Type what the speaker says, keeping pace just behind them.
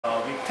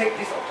We take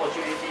this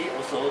opportunity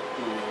also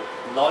to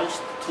launch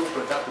two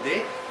products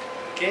today,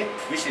 okay,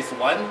 which is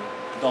one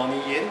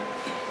DONNIEYE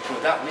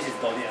product, which is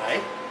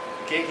DONNIEYE.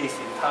 Okay, he's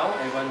in town,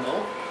 everyone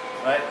know,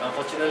 right?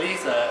 Unfortunately,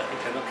 he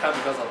cannot come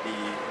because of the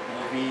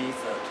movie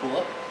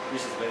tour,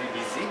 which is very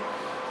busy.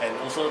 And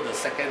also the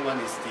second one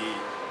is the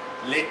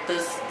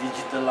latest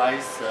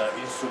digitalized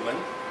instrument,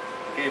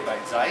 okay, by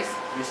Zeiss,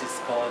 which is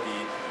called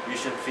the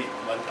Vision Fit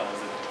 1000.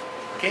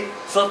 Okay,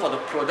 so for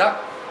the product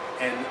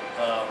and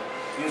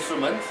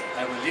instruments,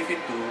 I will leave it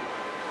to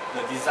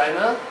the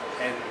designer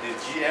and the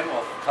GM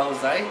of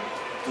Zeiss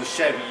to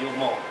share with you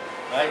more,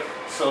 right?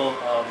 So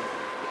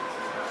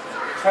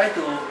try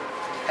to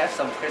have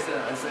some question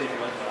and answer if you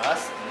want to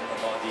ask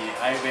about the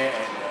eyewear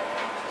and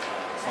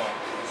so on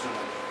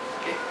instrument.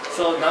 Okay,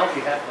 so now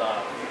we have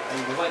I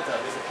invite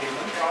Mr.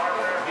 Kamen,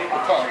 okay, to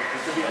talk a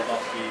little bit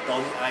about the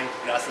DONNIEYE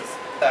glasses.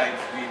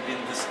 We've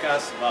been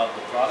discussed about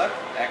the product.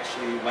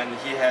 Actually, when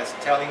he has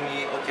telling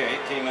me, okay,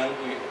 Kamen,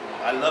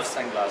 I love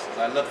sunglasses,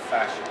 I love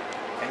fashion.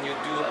 Can you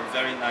do a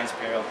very nice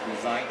pair of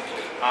design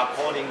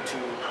according to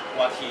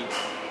what he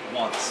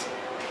wants?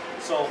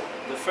 So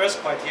the first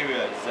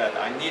criteria is that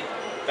I need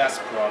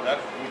best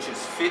product which is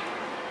fit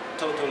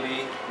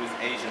totally with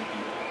Asian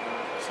people.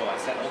 So I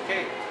said,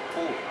 okay,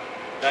 cool.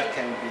 That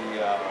can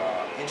be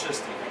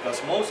interesting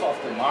because most of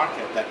the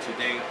market that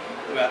today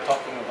we are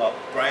talking about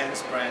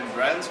brands,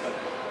 but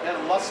there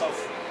are lots of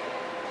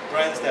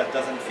brands that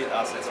doesn't fit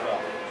us as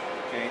well.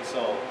 Okay,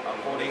 so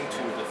according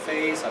to the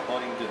face,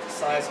 according to the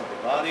size of the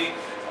body,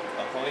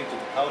 according to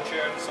the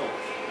culture. So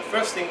the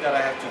first thing that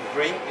I have to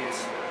bring is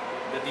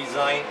the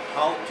design,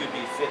 how to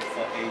be fit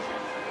for Asia.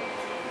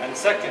 And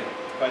second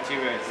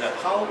criteria is that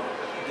how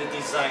the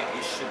design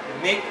it should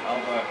make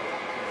our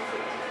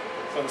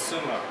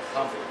consumer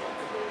comfortable.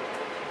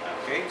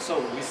 Okay,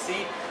 so we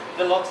see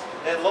there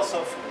are lots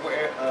of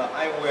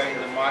eyewear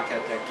in the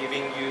market that are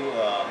giving you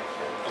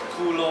a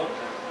cool look.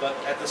 But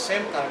at the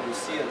same time, we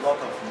see a lot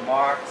of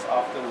marks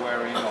after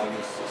wearing, or you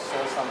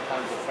saw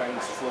sometimes the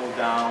frames slow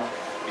down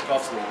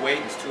because the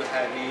weight is too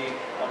heavy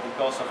or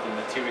because of the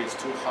material is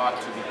too hard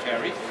to be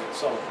carried.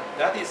 So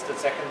that is the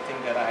second thing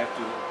that I have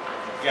to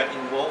get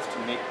involved to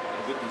make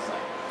a good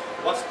design.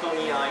 What's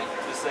DONNIEYE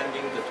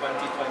presenting the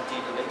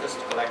 2020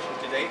 latest collection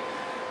today?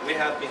 We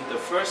have been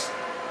the first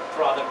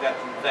product that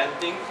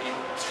inventing in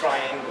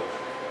triangle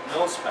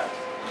nose pad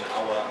in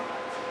our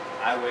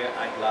eyewear,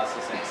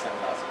 eyeglasses and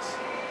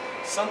sunglasses.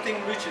 Something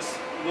which is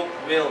look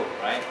real,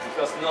 right?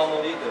 Because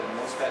normally the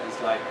nose pad is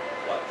like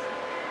what?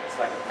 It's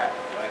like a pad,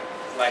 right?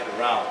 It's like a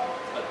round.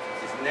 But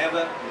it's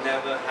never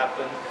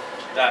happened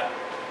that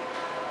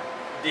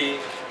the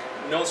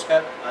nose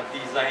pad are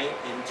designed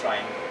in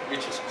triangle,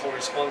 which is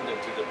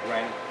correspondent to the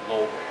brand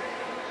logo.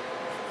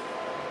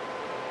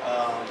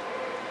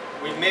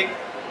 We make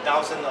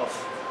thousands of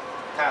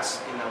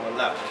tests in our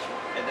lab,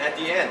 and at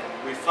the end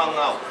we found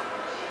out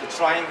the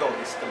triangle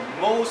is the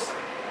most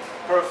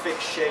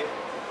perfect shape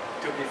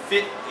to be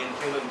fit in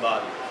human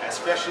body,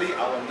 especially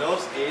our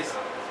nose is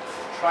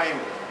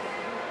triangle.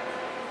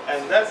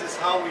 And that is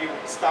how we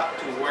start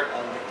to work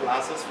on the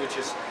glasses, which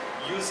is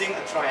using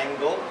a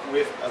triangle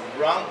with a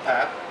round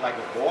pad, like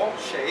a ball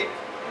shape,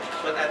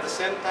 but at the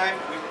same time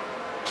we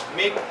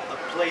make a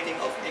plating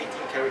of 18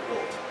 karat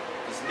gold.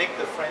 This make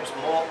the frames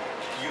more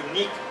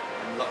unique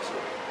and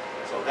luxury.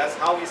 So that's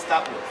how we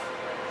start with.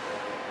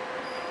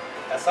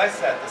 As I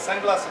said, the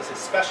sunglasses is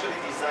specially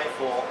designed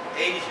for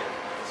Asian.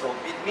 So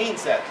it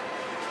means that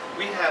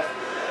we have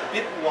a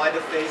bit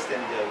wider face than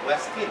the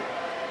Western.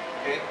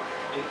 Okay?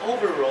 In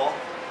overall,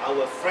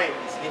 our frame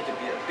is need to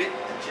be a bit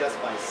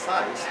adjusted by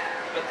size,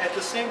 but at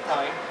the same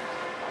time,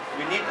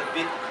 we need a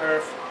bit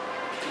curve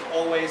to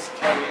always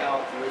carry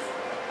out with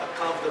a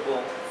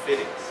comfortable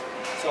fittings.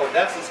 So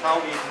that is how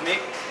we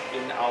make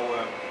in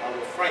our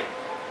frame.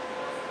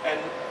 And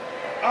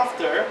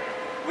after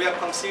we have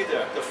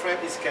considered the frame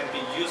can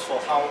be used for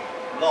how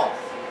long.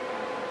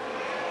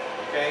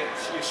 Okay,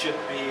 it should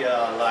be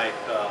like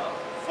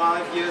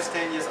 5 years,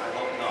 10 years, I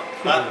hope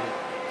not.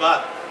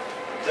 But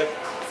the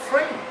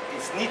frame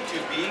need to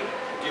be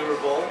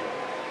durable,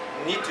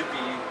 need to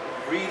be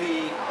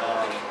really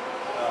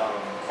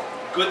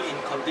good in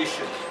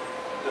condition.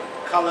 The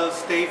color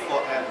stay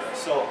forever.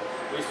 So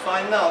we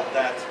find out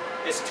that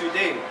it's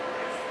today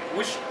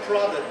which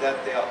product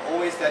that they are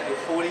always that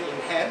you're holding in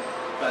hand,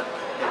 but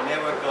they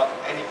never got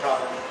any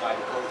problem by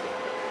the coating.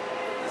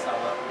 It's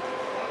our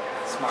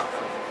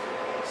smartphone.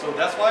 So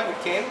that's why we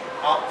came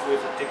up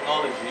with a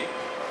technology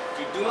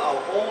to do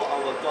all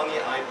our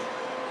DONNIEYE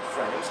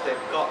frames that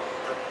got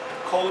the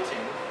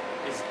coating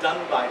is done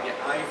by the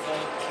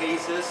iPhone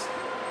cases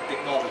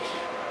technology.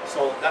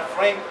 So that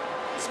frame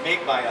is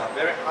made by a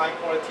very high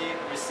quality,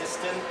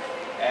 resistant,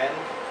 and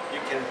you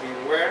can be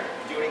wear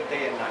during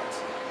day and night.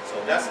 So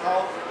that's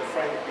how the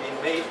frame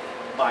being made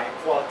by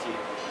quality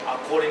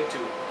according to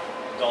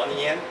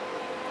DONNIEYE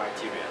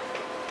criteria.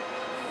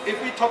 If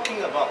we're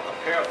talking about a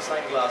pair of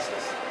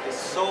sunglasses, it's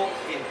so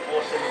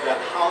important that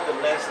how the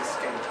lenses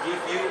can give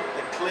you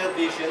the clear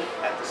vision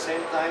at the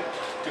same time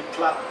to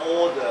plug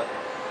all the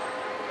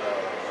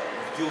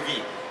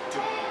UV, to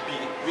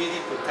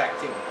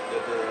protecting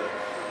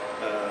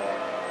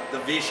the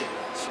vision.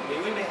 So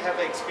we may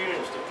have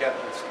experience to get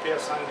a pair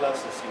of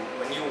sunglasses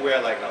when you wear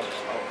like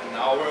an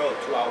hour or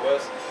 2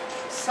 hours.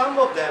 Some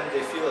of them they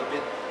feel a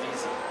bit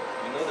dizzy.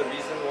 You know the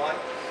reason why?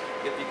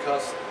 It's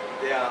because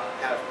they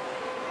have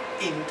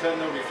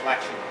internal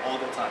reflection all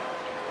the time.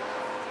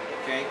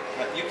 Okay,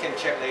 but you can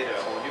check later,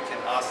 or you can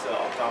ask the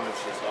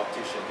optometrist or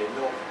optician.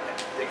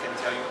 They can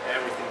tell you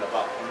everything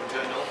about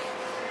internal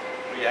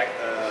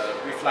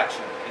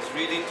reflection. It's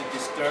really to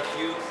disturb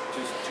you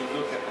to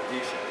look at the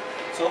vision.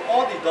 So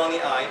all the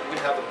Donnie-Eye, we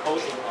have a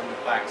coating on the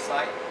back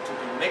side to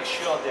make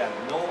sure there are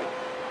no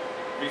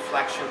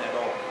reflection at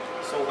all.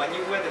 So when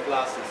you wear the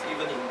glasses,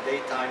 even in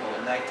daytime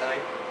or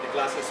nighttime, the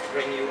glasses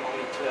bring you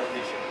only clear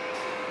vision.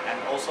 And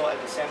also at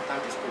the same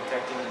time, it's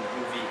protecting the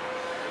UV.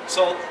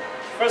 So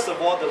first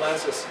of all, the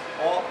lenses,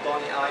 all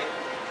Donnie-Eye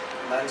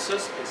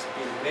lenses is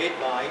being made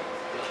by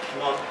the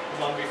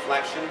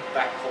non-reflection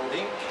back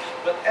coating.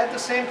 But at the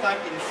same time,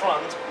 in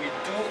front, we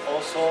do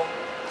also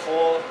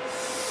call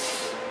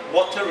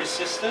water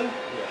resistant,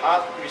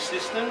 hard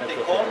resistant. They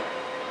call,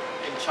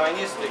 in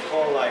Chinese, they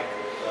call like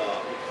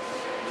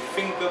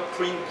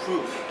fingerprint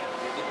proof.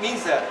 It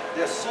means that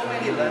there's so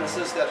many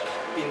lenses that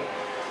in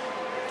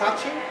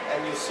touching,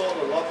 and you saw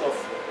a lot of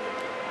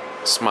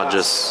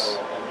smudges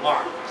or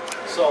mark.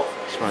 So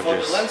for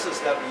the lenses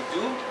that we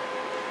do,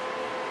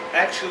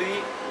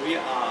 actually we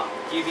are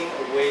giving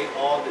away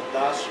all the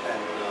dust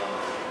and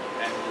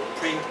the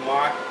print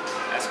mark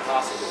as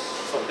possible.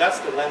 So that's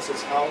the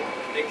lenses, how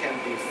they can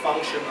be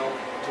functional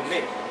to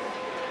make.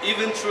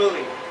 Even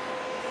truly,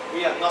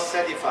 we are not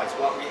satisfied with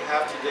what we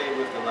have today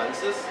with the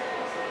lenses,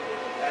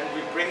 and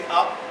we bring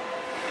up,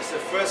 it's the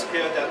first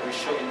pair that we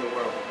show in the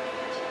world,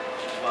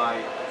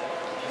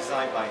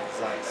 designed by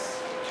Zeiss,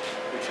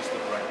 which is the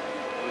brand,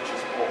 which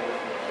is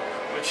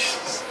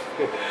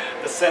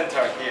the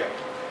center here.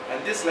 And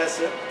these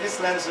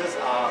lenses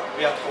are,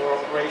 we have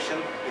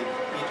cooperation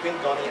between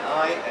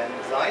Donnie-Eye and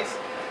Zeiss,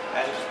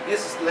 and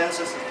this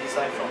lenses is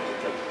designed from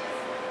Italy.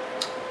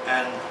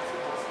 And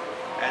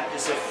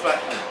it's a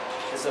flatman.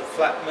 It's a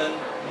flatman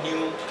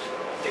new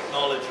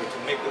technology to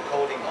make the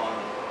coating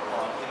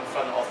in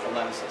front of the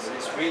lenses.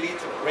 It's really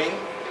to bring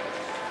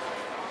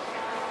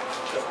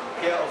the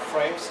pair of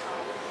frames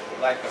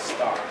like a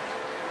star.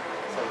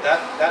 So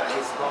that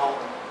is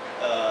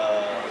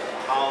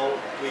how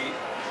we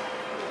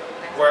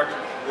work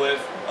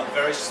with a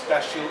very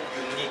special,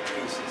 unique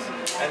pieces.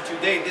 And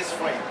today this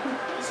frame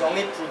is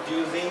only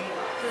producing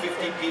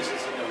 50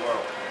 pieces in the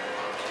world.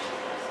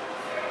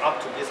 Up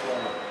to this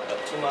moment. But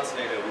 2 months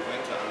later we're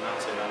going to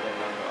announce another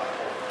number, I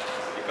hope.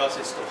 Because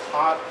it's so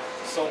hard,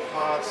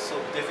 so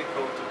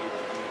difficult to be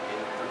in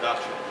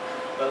production.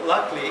 But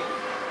luckily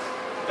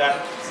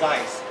that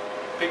Zeiss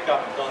picked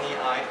up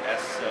Donnie-Eye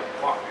as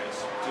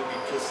partners to be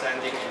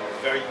presenting a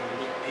very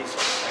unique piece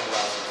of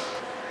sunglasses.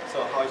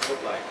 So how it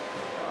look like?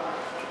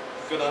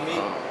 Good on me?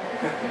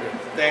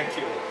 Thank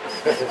you.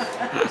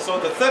 So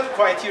the third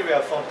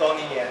criteria for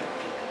Donnie-Yen,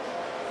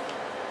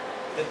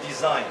 the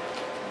design,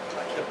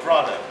 the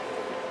product.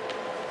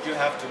 You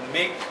have to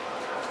make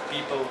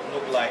people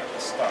look like a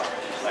star,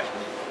 like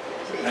me.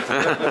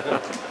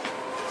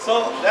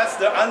 So that's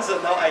the answer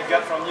now I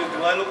got from you.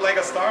 Do I look like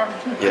a star?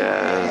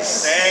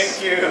 Yes.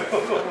 Thank you.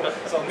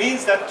 So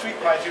means that 3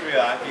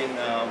 criteria. I've been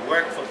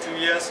worked for 2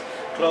 years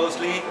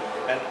closely,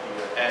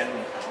 and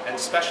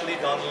especially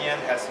Donnie-Yen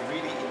has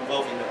really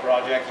involved in the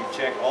project. He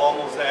checked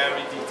almost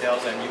every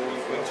details, and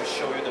we're going to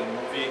show you the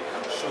movie,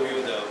 show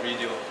you the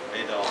video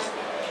later on.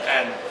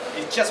 And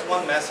it's just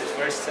one message,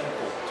 very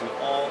simple to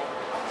all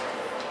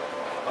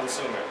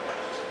consumers.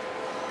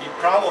 Be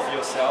proud of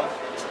yourself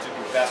is to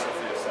be best of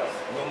yourself.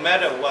 No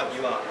matter what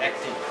you are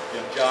acting,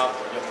 your job,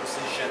 your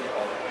position,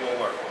 or your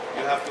work,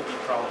 you have to be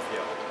proud of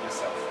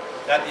yourself.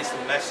 That is the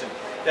mission.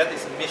 That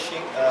is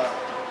mission,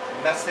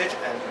 message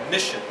and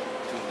mission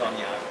to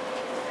Donnie-Eye.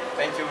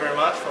 Thank you very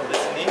much for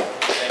listening.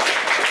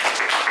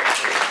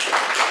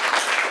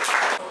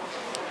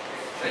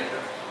 Thank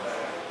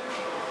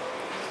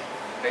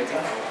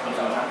you.